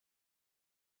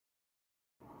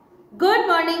Good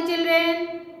morning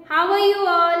children. How are you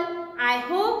all? I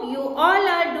hope you all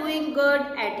are doing good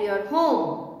at your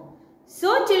home.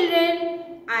 So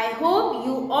children, I hope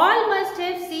you all must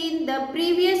have seen the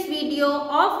previous video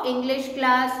of English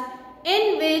class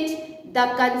in which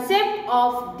the concept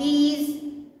of these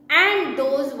and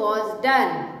those was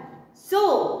done.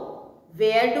 So,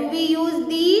 where do we use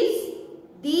these?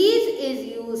 These is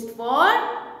used for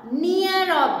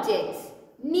near objects.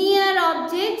 Near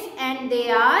objects, and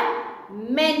they are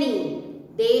many.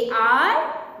 They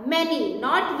are many.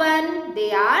 Not one,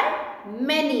 they are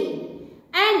many.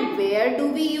 And where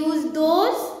do we use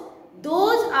those?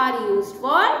 Those are used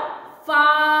for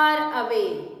far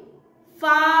away.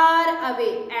 Far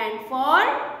away, and for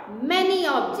many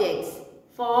objects.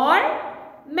 For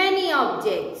many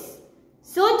objects.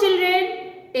 So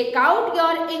children, take out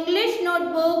your English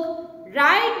notebook,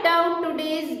 write down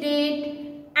today's date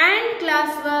and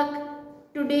classwork.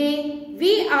 Today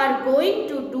we are going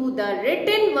to do the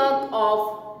written work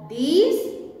of these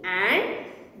and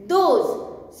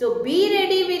those. So be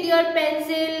ready with your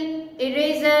pencil,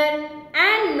 eraser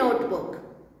and notebook.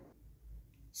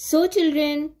 So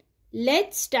children,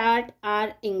 let's start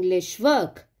our English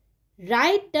work.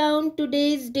 Write down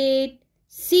today's date,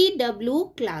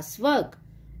 CW classwork.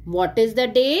 What is the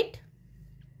date?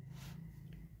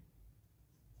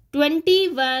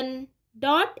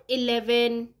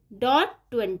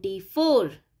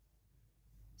 21.11.24.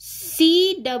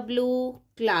 CW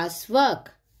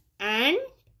classwork. And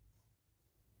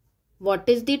what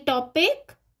is the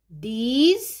topic?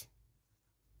 These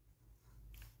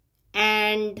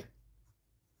and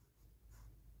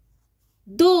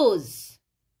those.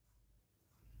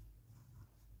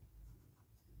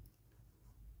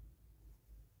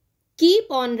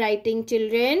 Keep on writing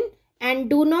children, and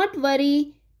do not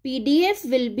worry, PDF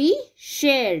will be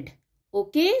shared.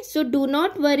 Okay, so do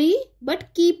not worry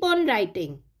but keep on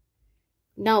writing.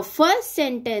 Now first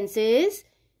sentence is,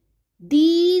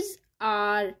 these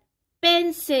are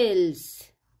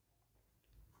pencils.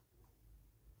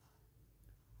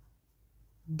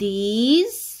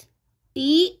 These,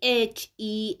 T-H-E-S-E,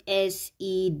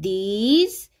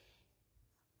 these,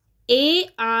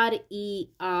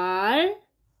 A-R-E-R,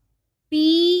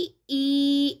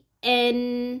 P-E-N-C-I-L-S,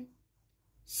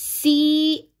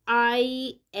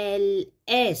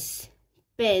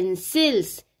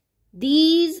 pencils.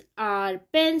 These are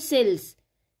pencils.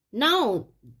 Now,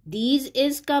 these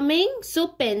is coming, so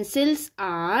pencils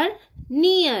are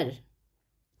near.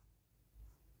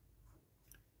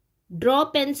 Draw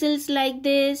pencils like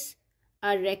this.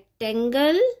 A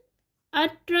rectangle, a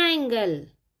triangle.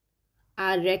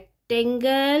 A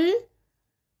rectangle,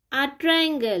 a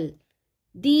triangle.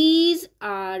 These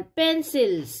are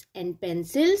pencils. And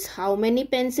pencils, how many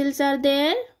pencils are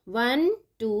there? 1,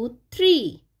 2,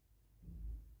 3.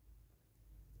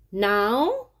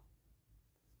 Now,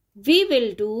 we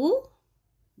will do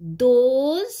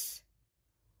those,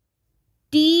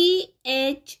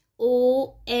 T-H-O-S-E,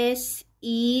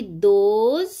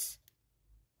 those,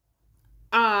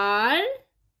 are,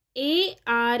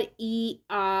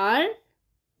 A-R-E-R,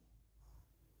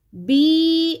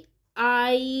 B-I-R-D-S,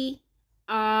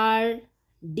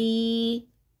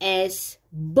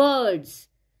 birds.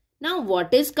 Now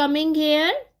what is coming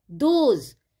here?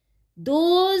 Those.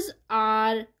 Those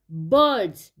are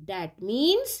birds. That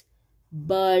means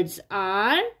birds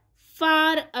are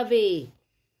far away.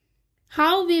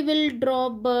 How we will draw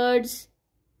birds?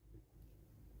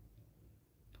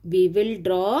 We will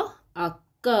draw a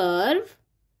curve,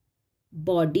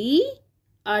 body,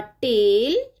 a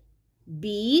tail,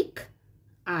 beak,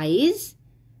 eyes,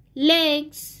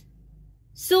 legs.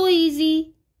 So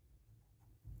easy.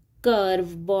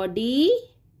 Curve, body,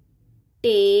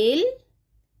 tail,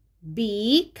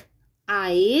 beak,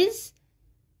 eyes,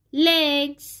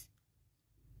 legs.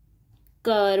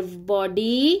 Curve,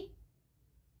 body,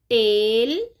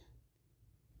 tail,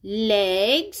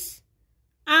 legs,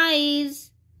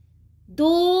 eyes.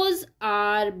 Those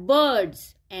are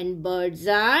birds, and birds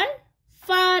are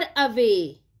far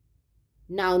away.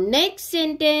 Now next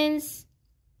sentence.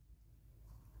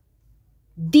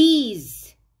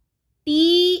 These,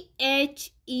 T-H-E-S-E,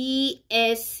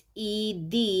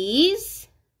 these,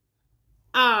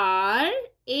 are,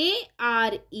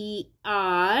 A-R-E-R,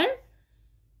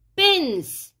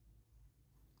 pins.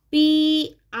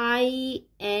 P-I-N-S,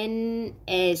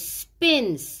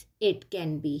 pins. It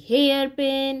can be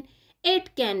hairpin,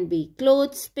 it can be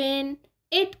clothespin,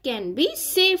 it can be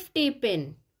safety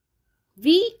pin.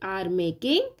 We are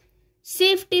making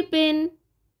safety pin.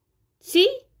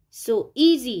 See? So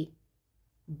easy.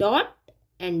 Dot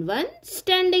and one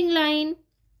standing line.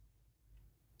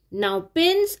 Now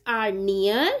pins are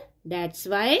near That's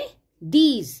why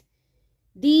these.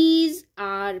 These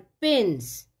are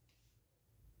pens.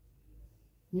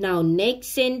 Now next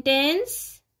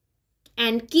sentence.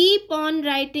 And keep on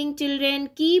writing, children.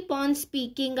 Keep on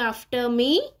speaking after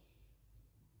me.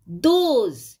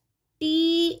 Those.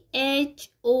 T-H-O-S-E.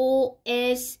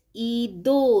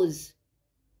 Those.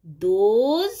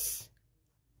 Those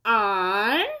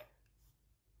are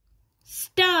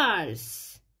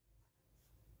stars.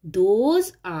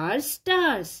 Those are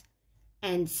stars.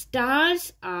 And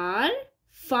stars are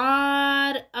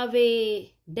far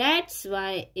away. That's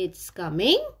why it's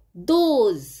coming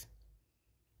those.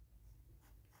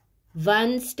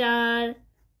 1 star,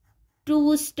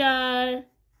 2 star,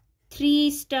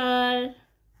 3 star,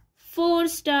 4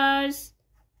 stars,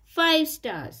 5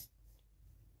 stars.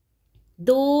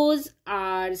 Those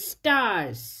are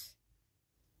stars.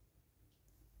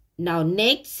 Now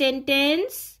next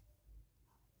sentence.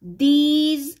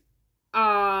 These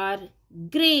are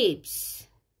grapes.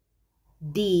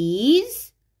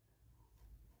 These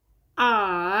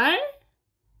are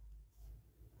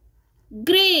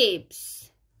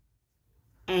grapes.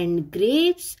 And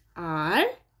grapes are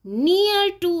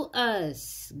near to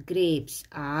us. Grapes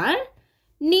are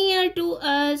near to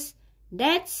us.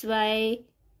 That's why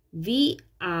we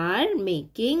are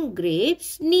making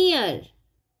grapes near.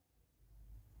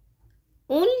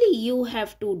 Only you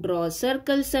have to draw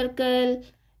circle, circle,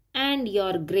 and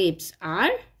your grapes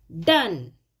are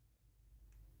done.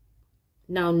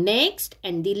 Now next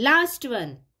and the last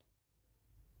one.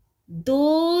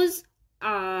 Those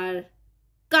are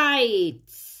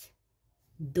kites.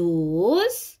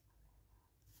 Those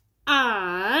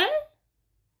are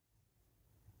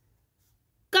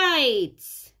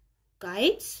kites.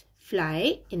 Kites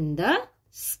fly in the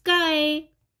sky.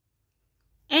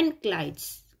 And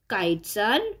kites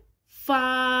are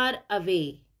far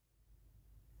away.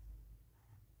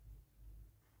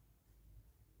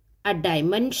 A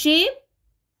diamond shape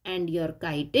and your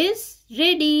kite is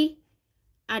ready.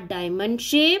 A diamond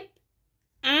shape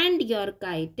and your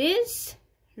kite is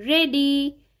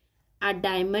ready. A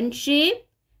diamond shape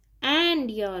and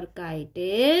your kite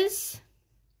is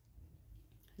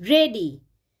ready.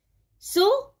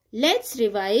 So let's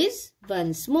revise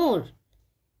once more.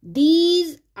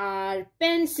 These are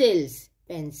pencils.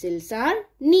 Pencils are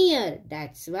near.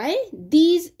 That's why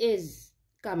these is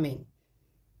coming.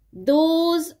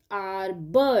 Those are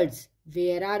birds.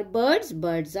 Where are birds?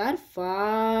 Birds are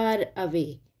far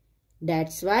away.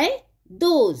 That's why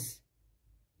those.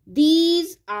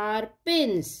 These are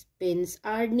pins. Pins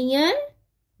are near.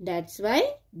 That's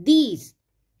why these.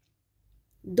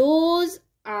 Those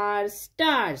are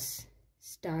stars.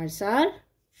 Stars are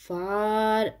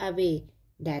far away.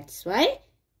 That's why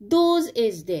those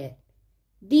is there.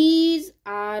 These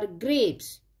are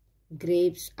grapes.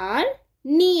 Grapes are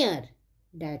near.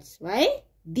 That's why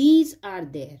these are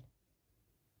there.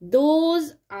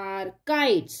 Those are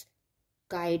kites.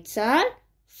 Kites are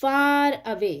far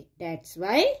away. That's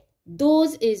why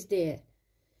those is there.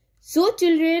 So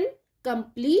children,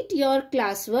 complete your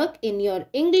classwork in your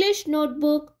English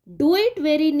notebook. Do it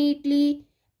very neatly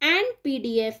and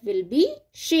PDF will be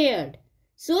shared.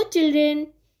 So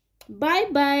children,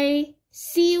 bye-bye.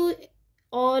 See you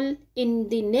all in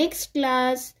the next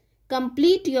class.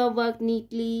 Complete your work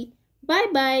neatly.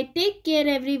 Bye-bye. Take care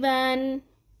everyone.